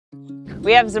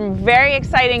We have some very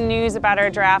exciting news about our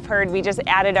giraffe herd. We just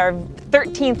added our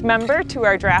 13th member to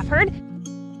our giraffe herd.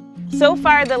 So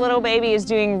far, the little baby is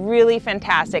doing really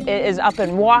fantastic. It is up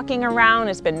and walking around,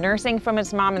 it's been nursing from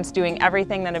its mom, and it's doing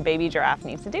everything that a baby giraffe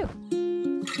needs to do.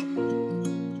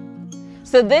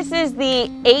 So this is the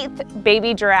 8th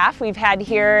baby giraffe we've had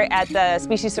here at the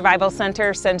Species Survival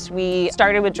Center since we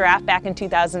started with giraffe back in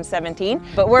 2017.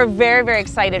 But we're very, very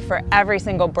excited for every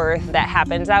single birth that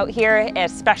happens out here,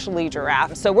 especially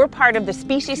giraffe. So we're part of the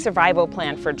Species Survival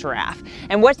Plan for giraffe.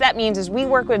 And what that means is we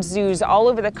work with zoos all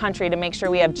over the country to make sure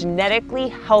we have genetically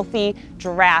healthy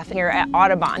giraffe here at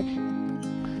Audubon.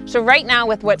 So right now,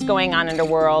 with what's going on in the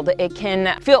world, it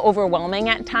can feel overwhelming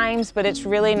at times, but it's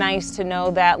really nice to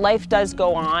know that life does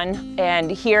go on.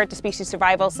 And here at the Species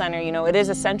Survival Center, you know, it is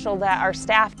essential that our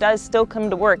staff does still come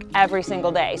to work every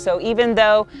single day. So even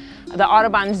though the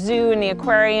Audubon Zoo and the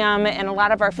aquarium and a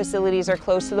lot of our facilities are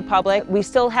closed to the public, we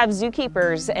still have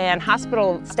zookeepers and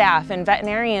hospital staff and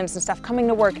veterinarians and stuff coming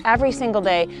to work every single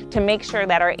day to make sure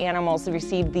that our animals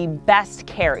receive the best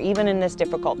care, even in this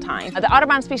difficult time. The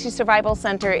Audubon Species Survival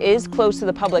Center is closed to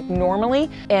the public normally,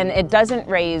 and it doesn't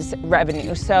raise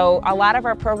revenue. So a lot of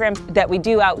our programs that we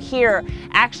do out here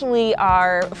actually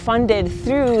are funded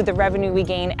through the revenue we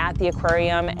gain at the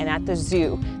aquarium and at the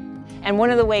zoo. And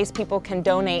one of the ways people can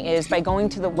donate is by going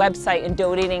to the website and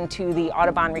donating to the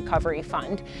Audubon Recovery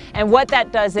Fund. And what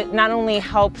that does, it not only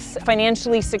helps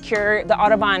financially secure the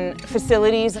Audubon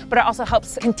facilities, but it also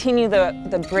helps continue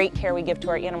the great care we give to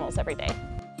our animals every day.